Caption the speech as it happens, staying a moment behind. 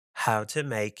How to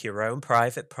make your own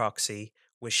private proxy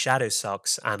with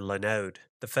Shadowsocks and Linode.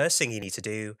 The first thing you need to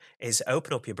do is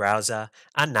open up your browser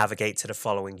and navigate to the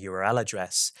following URL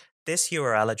address. This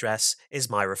URL address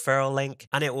is my referral link,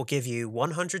 and it will give you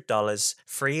 $100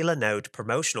 free Linode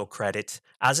promotional credit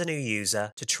as a new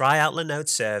user to try out Linode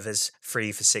servers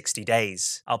free for 60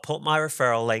 days. I'll put my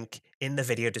referral link in the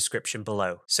video description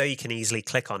below so you can easily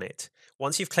click on it.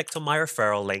 Once you've clicked on my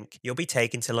referral link, you'll be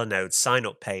taken to Linode's sign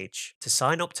up page. To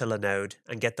sign up to Linode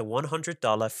and get the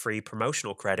 $100 free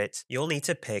promotional credit, you'll need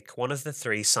to pick one of the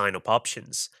three sign up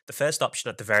options. The first option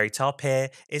at the very top here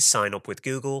is sign up with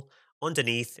Google.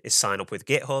 Underneath is sign up with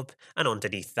GitHub, and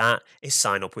underneath that is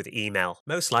sign up with email.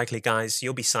 Most likely, guys,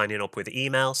 you'll be signing up with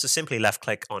email, so simply left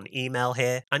click on email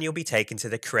here, and you'll be taken to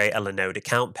the create a Linode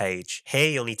account page. Here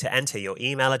you'll need to enter your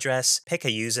email address, pick a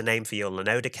username for your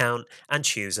Linode account, and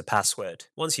choose a password.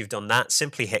 Once you've done that,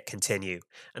 simply hit continue.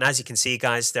 And as you can see,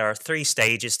 guys, there are 3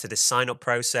 stages to this sign up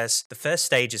process. The first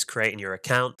stage is creating your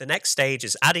account. The next stage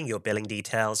is adding your billing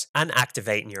details and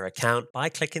activating your account by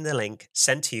clicking the link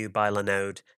sent to you by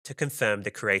Linode to confirm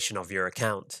the creation of your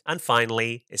account. And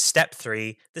finally is step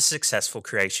 3, the successful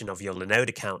creation of your Linode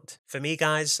account. For me,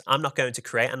 guys, I'm not going to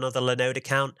create another Linode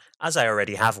account as I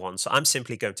already have one, so I'm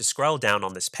simply going to scroll down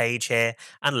on this page here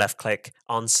and left click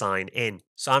on sign in.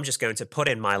 So I'm just going to put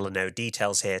in my Linode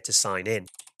details here to sign in.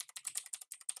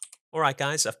 Alright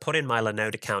guys, I've put in my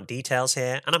Linode account details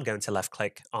here, and I'm going to left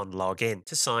click on login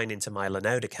to sign into my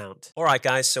Linode account. Alright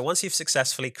guys, so once you've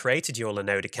successfully created your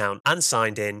Linode account and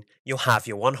signed in, you'll have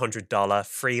your $100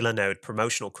 free Linode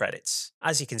promotional credits.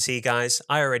 As you can see, guys,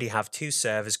 I already have 2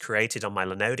 servers created on my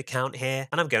Linode account here,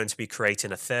 and I'm going to be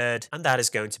creating a third, and that is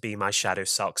going to be my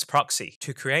Shadowsocks Proxy.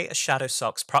 To create a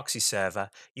Shadowsocks Proxy server,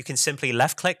 you can simply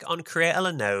left click on create a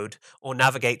Linode, or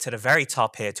navigate to the very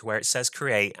top here to where it says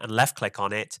create and left click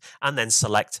on it, and then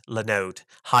select Linode,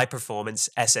 High Performance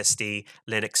SSD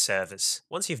Linux Servers.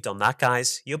 Once you've done that,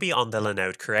 guys, you'll be on the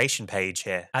Linode creation page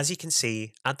here. As you can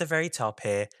see, at the very top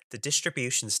here, the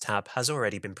Distributions tab has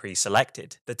already been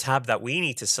pre-selected. The tab that we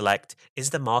need to select is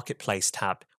the Marketplace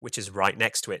tab, which is right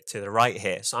next to it to the right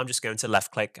here. So I'm just going to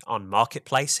left click on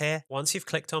Marketplace here. Once you've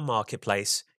clicked on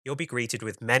Marketplace, you'll be greeted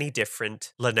with many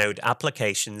different Linode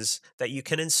applications that you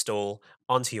can install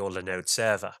onto your Linode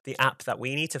server. The app that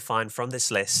we need to find from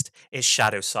this list is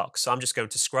Shadowsocks. So I'm just going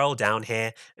to scroll down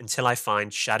here until I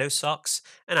find Shadowsocks.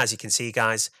 And as you can see,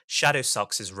 guys,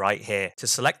 Shadowsocks is right here. To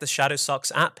select the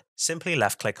Shadowsocks app, simply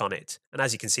left click on it. And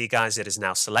as you can see, guys, it is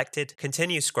now selected.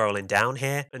 Continue scrolling down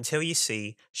here until you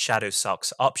see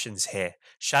Shadowsocks options here.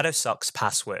 Shadowsocks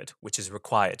password, which is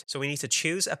required. So we need to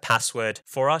choose a password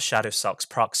for our Shadowsocks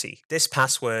proxy. This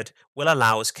password will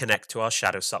allow us connect to our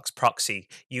Shadowsocks proxy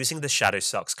using the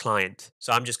Shadowsocks client.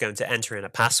 So I'm just going to enter in a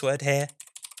password here.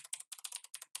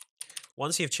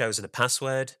 Once you've chosen a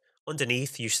password,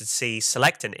 underneath you should see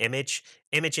select an image.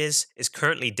 Images is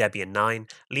currently Debian 9,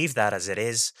 leave that as it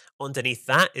is. Underneath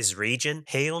that is region.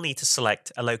 Here you'll need to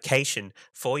select a location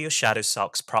for your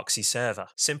Shadowsocks proxy server.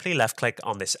 Simply left click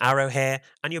on this arrow here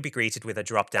and you'll be greeted with a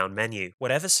drop down menu.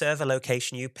 Whatever server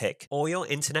location you pick, all your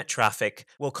internet traffic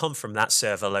will come from that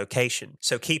server location.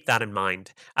 So keep that in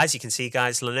mind. As you can see,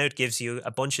 guys, Linode gives you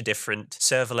a bunch of different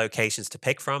server locations to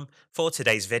pick from. For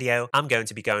today's video, I'm going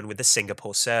to be going with the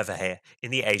Singapore server here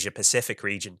in the Asia Pacific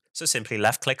region. So simply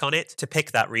left click on it to pick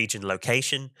that region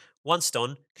location. Once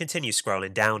done, continue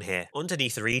scrolling down here.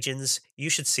 Underneath regions,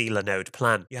 you should see Linode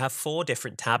plan. You have 4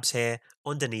 different tabs here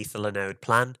underneath the Linode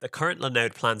plan. The current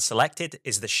Linode plan selected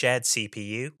is the shared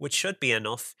CPU, which should be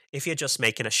enough if you're just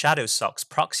making a Shadowsocks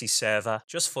proxy server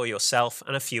just for yourself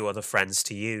and a few other friends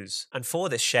to use. And for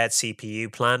this shared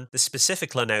CPU plan, the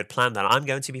specific Linode plan that I'm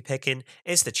going to be picking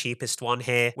is the cheapest one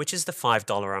here, which is the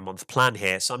 $5 a month plan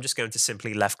here. So I'm just going to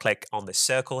simply left click on this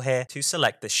circle here to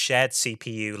select the shared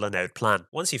CPU Linode plan.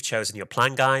 Once you've chosen your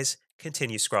plan, guys,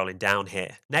 continue scrolling down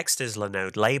here. Next is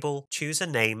Linode label. Choose a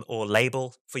name or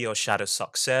label for your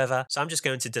Shadowsocks server. So I'm just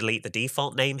going to delete the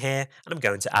default name here and I'm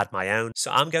going to add my own. So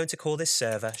I'm going to call this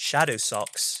server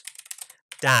Shadowsocks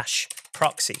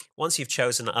Proxy. Once you've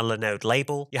chosen a Linode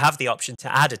label, you have the option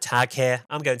to add a tag here.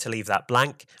 I'm going to leave that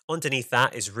blank. Underneath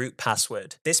that is root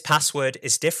password. This password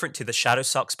is different to the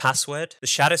Shadowsocks password. The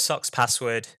Shadowsocks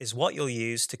password is what you'll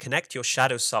use to connect your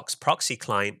Shadowsocks proxy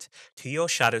client to your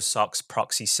Shadowsocks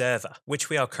proxy server, which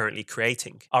we are currently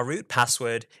creating. Our root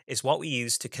password is what we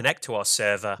use to connect to our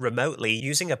server remotely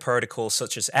using a protocol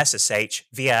such as SSH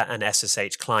via an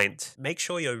SSH client. Make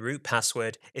sure your root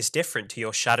password is different to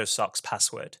your Shadowsocks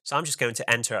password. So I'm just going to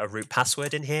enter a root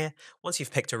password in here. Once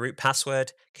you've picked a root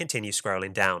password, continue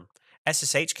scrolling down.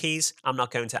 SSH keys, I'm not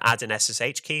going to add an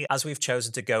SSH key as we've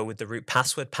chosen to go with the root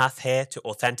password path here to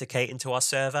authenticate into our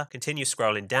server. Continue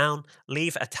scrolling down,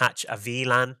 leave attach a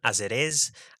VLAN as it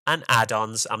is, and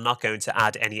add-ons, I'm not going to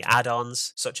add any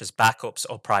add-ons such as backups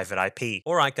or private IP.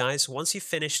 Alright guys, once you've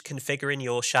finished configuring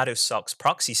your Shadowsocks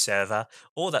proxy server,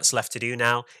 all that's left to do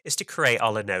now is to create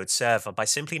our Linode server by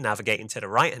simply navigating to the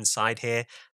right hand side here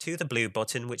to the blue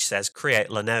button which says Create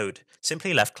Linode.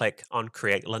 Simply left click on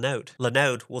Create Linode.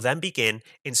 Linode will then begin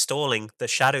installing the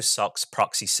Shadowsocks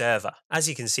proxy server. As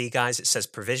you can see guys, it says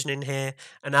provisioning here,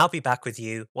 and I'll be back with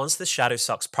you once the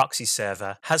Shadowsocks proxy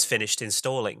server has finished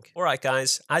installing. Alright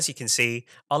guys, as you can see,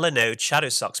 our Linode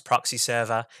Shadowsocks proxy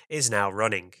server is now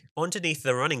running. Underneath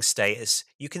the running status,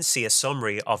 you can see a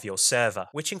summary of your server,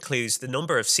 which includes the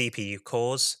number of CPU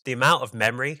cores, the amount of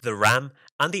memory, the RAM,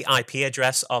 and the IP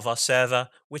address of our server,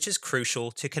 which is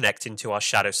crucial to connecting to our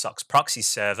Shadowsocks proxy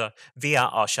server via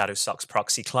our Shadowsocks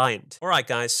proxy client. Alright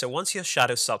guys, so once your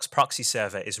Shadowsocks proxy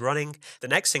server is running, the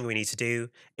next thing we need to do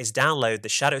is download the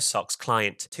Shadowsocks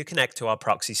client to connect to our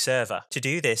proxy server. To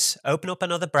do this, open up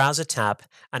another browser tab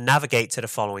and navigate to the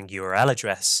following URL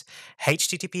address: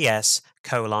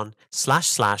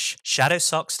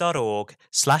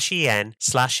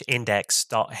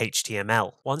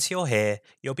 https://shadowsocks.org/en/index.html. Once you're here,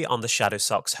 you'll be on the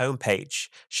Shadowsocks homepage.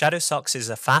 Shadowsocks is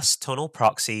a fast tunnel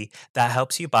proxy that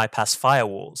helps you bypass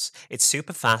firewalls. It's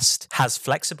super fast, has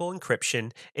flexible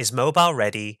encryption, is mobile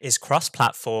ready, is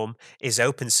cross-platform, is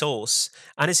open source,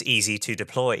 and is easy to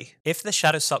deploy. If the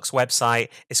Shadowsocks website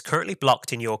is currently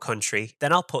blocked in your country,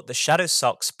 then I'll put the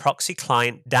Shadowsocks proxy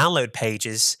client download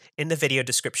pages in the video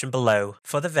description below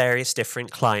for the various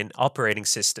different client operating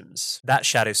systems that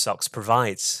Shadowsocks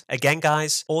provides. Again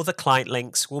guys, all the client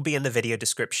links will be in the video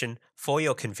description for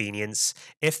your convenience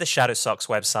if the Shadowsocks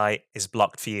website is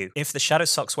blocked for you. If the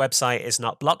Shadowsocks website is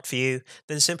not blocked for you,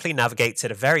 then simply navigate to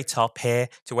the very top here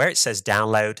to where it says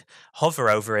download,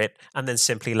 hover over it, and then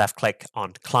simply left click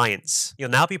on clients. You'll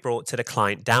now be brought to the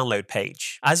client download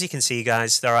page. As you can see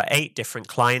guys, there are 8 different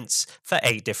clients for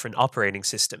 8 different operating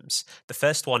systems. The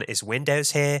first one is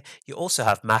Windows here. You also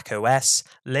have Mac OS,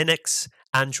 Linux,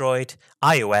 Android,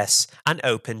 iOS, and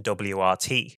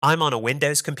OpenWRT. I'm on a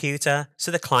Windows computer, so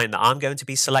the client that I'm going to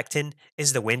be selecting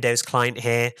is the Windows client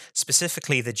here,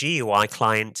 specifically the GUI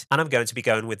client, and I'm going to be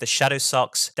going with the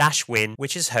Shadowsocks-Win,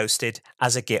 which is hosted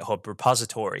as a GitHub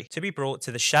repository. To be brought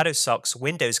to the Shadowsocks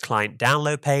Windows client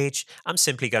download page, I'm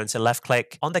simply going to left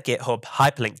click on the GitHub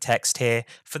hyperlink text here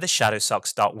for the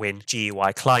Shadowsocks.Win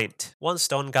GUI client. Once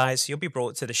done guys, you'll be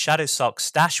brought to the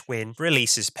Shadowsocks-Win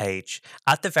releases page.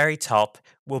 At the very top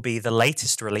will be the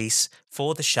latest release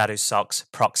for the Shadowsocks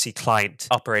proxy client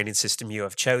operating system you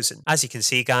have chosen. As you can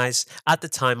see guys, at the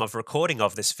time of recording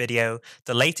of this video,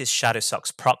 the latest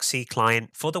Shadowsocks proxy client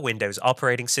for the Windows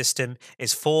operating system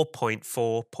is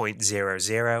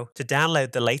 4.4.00. To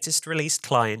download the latest released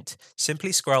client,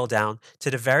 simply scroll down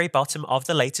to the very bottom of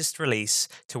the latest release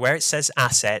to where it says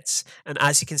assets, and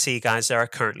as you can see guys, there are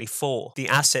currently 4. The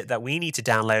asset that we need to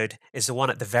download is the one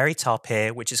at the very top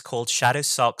here, which is called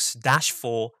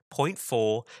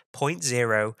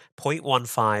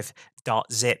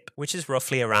Shadowsocks-4.4.0.15.zip, which is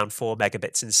roughly around 4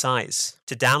 megabits in size.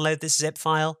 To download this zip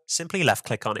file, simply left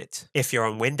click on it. If you're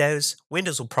on Windows,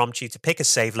 Windows will prompt you to pick a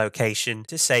save location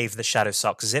to save the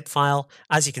Shadowsocks zip file.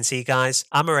 As you can see guys,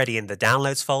 I'm already in the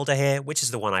downloads folder here, which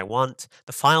is the one I want.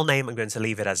 The file name, I'm going to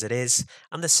leave it as it is,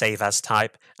 and the save as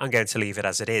type, I'm going to leave it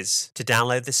as it is. To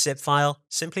download this zip file,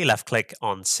 simply left click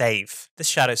on save. The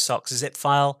Shadowsocks zip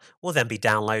file will then be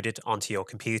downloaded onto your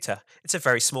computer. It's a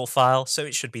very small file, so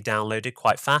it should be downloaded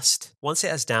quite fast. Once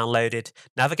it has downloaded,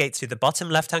 navigate to the bottom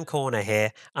left hand corner here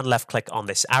and left click on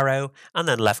this arrow, and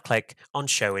then left click on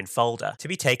show in folder to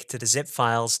be taken to the zip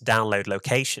file's download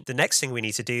location. The next thing we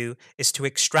need to do is to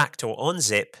extract or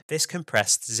unzip this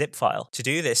compressed zip file. To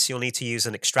do this, you'll need to use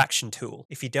an extraction tool.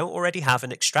 If you don't already have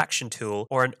an extraction tool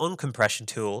or an uncompression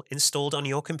tool installed on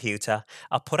your computer,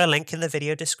 I'll put a link in the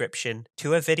video description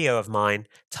to a video of mine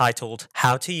titled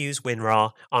How to Use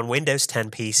WinRAR on Windows 10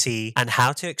 PC and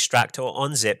How to Extract or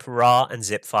Unzip RAR and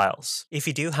Zip files. If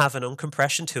you do have an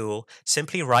uncompression tool,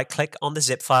 simply right-click on the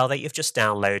zip file that you've just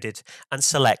downloaded and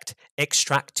select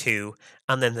Extract to,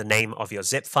 and then the name of your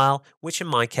zip file, which in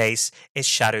my case is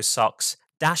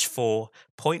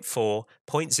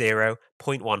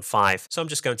Shadowsocks-4.4.0.15. So I'm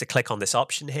just going to click on this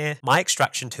option here. My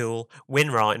extraction tool,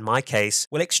 WinRAR in my case,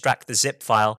 will extract the zip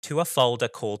file to a folder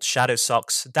called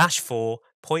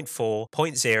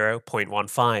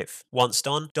Shadowsocks-4.4.0.15. Once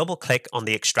done, double click on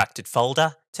the extracted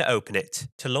folder to open it.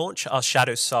 To launch our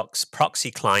Shadowsocks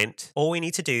Proxy client, all we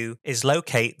need to do is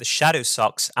locate the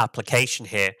Shadowsocks application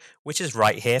here, which is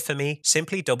right here for me.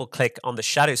 Simply double click on the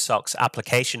Shadowsocks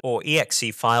application or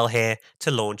exe file here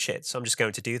to launch it. So I'm just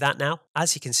going to do that now.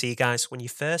 As you can see, guys, when you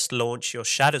first launch your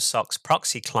Shadowsocks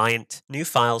Proxy client, new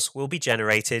files will be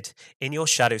generated in your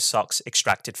Shadowsocks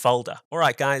extracted folder.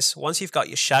 Alright guys, once you've got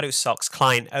your Shadowsocks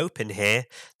client open here,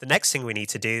 the next thing we need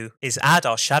to do is add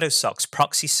our Shadowsocks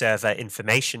proxy server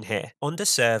information here. Under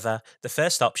server, the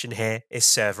first option here is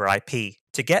server IP.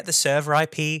 To get the server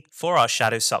IP for our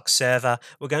Shadowsocks server,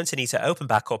 we're going to need to open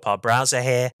back up our browser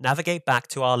here, navigate back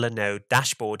to our Linode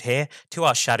dashboard here, to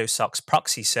our Shadowsocks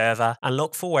proxy server, and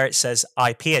look for where it says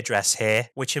IP address here,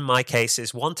 which in my case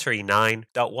is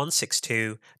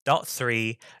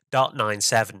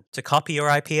 139.162.3.97. To copy your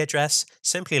IP address,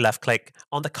 simply left click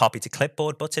on the copy to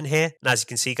clipboard button here, and as you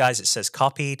can see guys, it says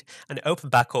copied, and open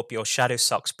back up your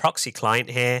Shadowsocks proxy client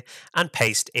here and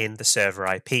paste in the server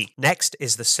IP. Next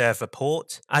is the server port.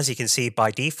 As you can see,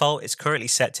 by default it's currently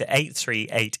set to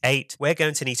 8388. We're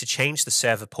going to need to change the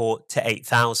server port to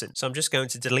 8000. So I'm just going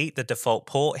to delete the default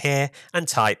port here and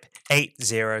type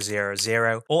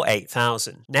 8000 or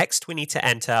 8000. Next, we need to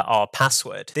enter our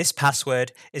password. This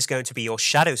password is going to be your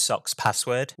Shadowsocks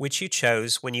password, which you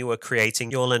chose when you were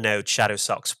creating your Linode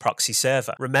Shadowsocks proxy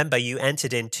server. Remember, you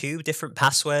entered in two different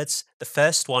passwords. The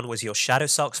first one was your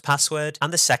Shadowsocks password,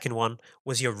 and the second one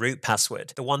was your root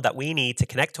password. The one that we need to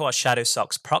connect to our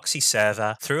Shadowsocks proxy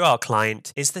server through our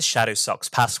client is the Shadowsocks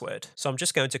password. So I'm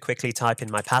just going to quickly type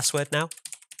in my password now.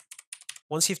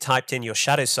 Once you've typed in your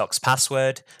Shadowsocks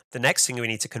password, the next thing we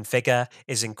need to configure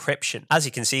is encryption. As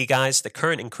you can see guys, the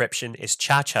current encryption is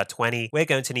ChaCha20. We're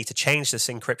going to need to change this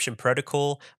encryption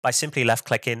protocol by simply left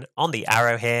clicking on the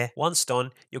arrow here. Once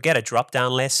done, you'll get a drop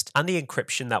down list, and the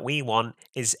encryption that we want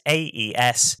is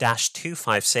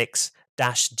AES-256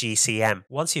 GCM.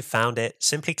 Once you've found it,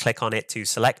 simply click on it to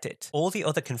select it. All the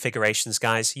other configurations,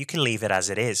 guys, you can leave it as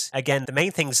it is. Again, the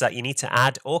main things that you need to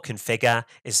add or configure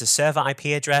is the server IP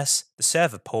address, the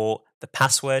server port, the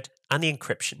password, and the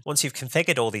encryption. Once you've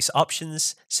configured all these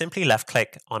options, simply left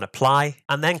click on apply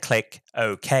and then click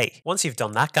OK. Once you've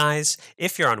done that, guys,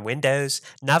 if you're on Windows,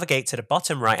 navigate to the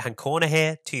bottom right hand corner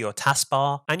here to your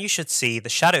taskbar and you should see the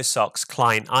Shadowsocks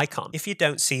client icon. If you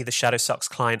don't see the Shadowsocks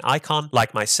client icon,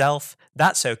 like myself,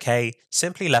 that's okay.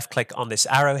 Simply left click on this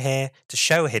arrow here to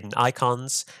show hidden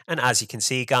icons, and as you can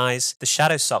see guys, the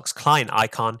Shadowsocks client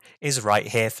icon is right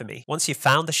here for me. Once you've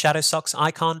found the Shadowsocks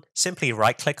icon, simply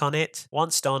right click on it.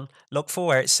 Once done, look for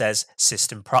where it says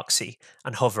System Proxy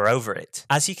and hover over it.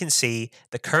 As you can see,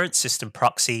 the current System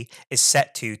Proxy is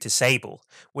set to disable,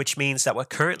 which means that we're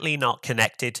currently not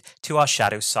connected to our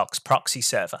Shadowsocks proxy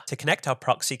server. To connect our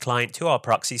proxy client to our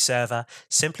proxy server,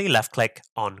 simply left click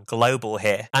on Global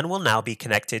here, and we'll now be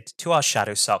connected to our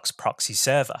Shadowsocks proxy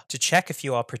server. To check if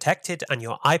you are protected and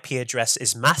your IP address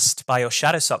is masked by your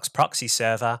Shadowsocks proxy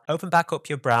server, open back up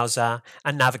your browser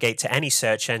and navigate to any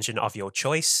search engine of your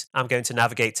choice. I'm going to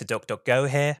navigate to DuckDuckGo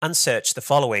here and search the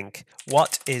following: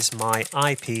 what is my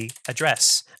IP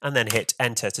address? And then hit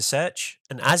enter to search.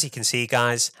 And as you can see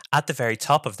guys, at the very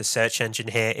top of the search engine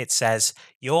here, it says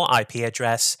your IP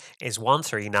address is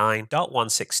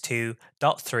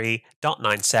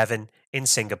 139.162.3.97 in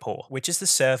Singapore, which is the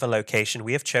server location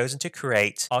we have chosen to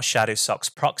create our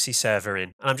Shadowsocks proxy server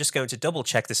in. And I'm just going to double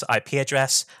check this IP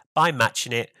address by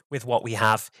matching it with what we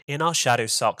have in our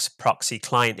Shadowsocks proxy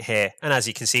client here. And as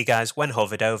you can see guys, when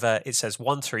hovered over, it says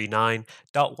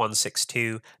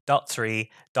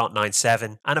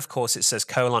 139.162.3.97, and of course it says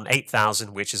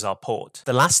 :8000, which is our port.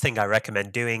 The last thing I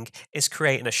recommend doing is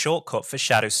creating a shortcut for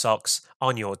Shadowsocks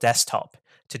on your desktop.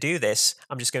 To do this,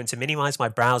 I'm just going to minimize my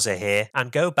browser here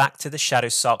and go back to the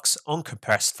Shadowsocks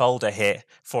uncompressed folder here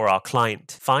for our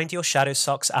client. Find your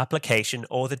Shadowsocks application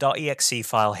or the .exe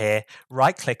file here,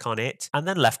 right click on it, and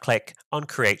then left click on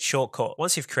create shortcut.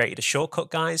 Once you've created a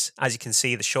shortcut guys, as you can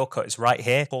see the shortcut is right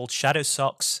here called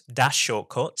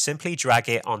Shadowsocks-shortcut. Simply drag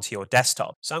it onto your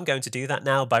desktop. So I'm going to do that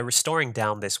now by restoring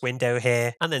down this window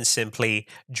here and then simply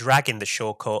dragging the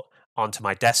shortcut onto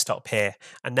my desktop here,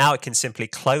 and now it can simply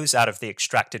close out of the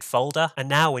extracted folder. And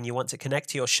now when you want to connect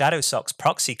to your Shadowsocks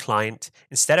proxy client,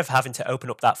 instead of having to open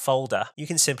up that folder, you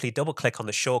can simply double click on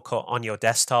the shortcut on your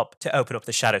desktop to open up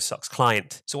the Shadowsocks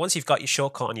client. So once you've got your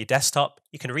shortcut on your desktop,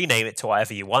 you can rename it to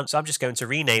whatever you want. So I'm just going to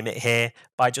rename it here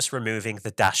by just removing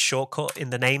the dash shortcut in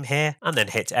the name here and then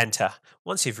hit enter.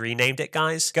 Once you've renamed it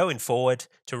guys, going forward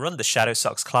to run the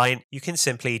Shadowsocks client, you can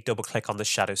simply double click on the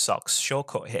Shadowsocks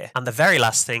shortcut here. And the very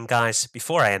last thing guys,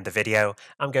 before I end the video,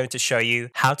 I'm going to show you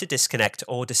how to disconnect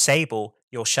or disable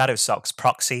your Shadowsocks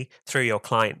proxy through your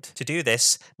client. To do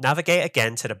this, navigate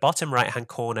again to the bottom right hand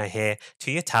corner here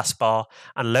to your taskbar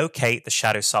and locate the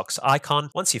Shadowsocks icon.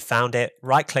 Once you've found it,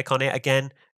 right click on it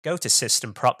again, go to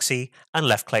System Proxy and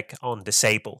left click on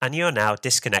Disable, and you're now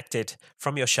disconnected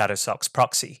from your Shadowsocks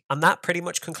proxy. And that pretty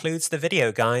much concludes the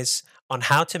video, guys, on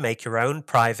how to make your own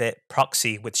private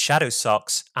proxy with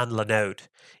Shadowsocks and Linode.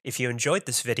 If you enjoyed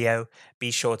this video,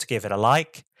 be sure to give it a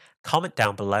like, comment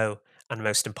down below, and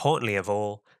most importantly of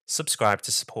all, subscribe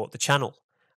to support the channel.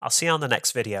 I'll see you on the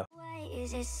next video. Why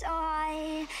is it so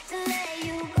hard to let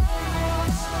you go?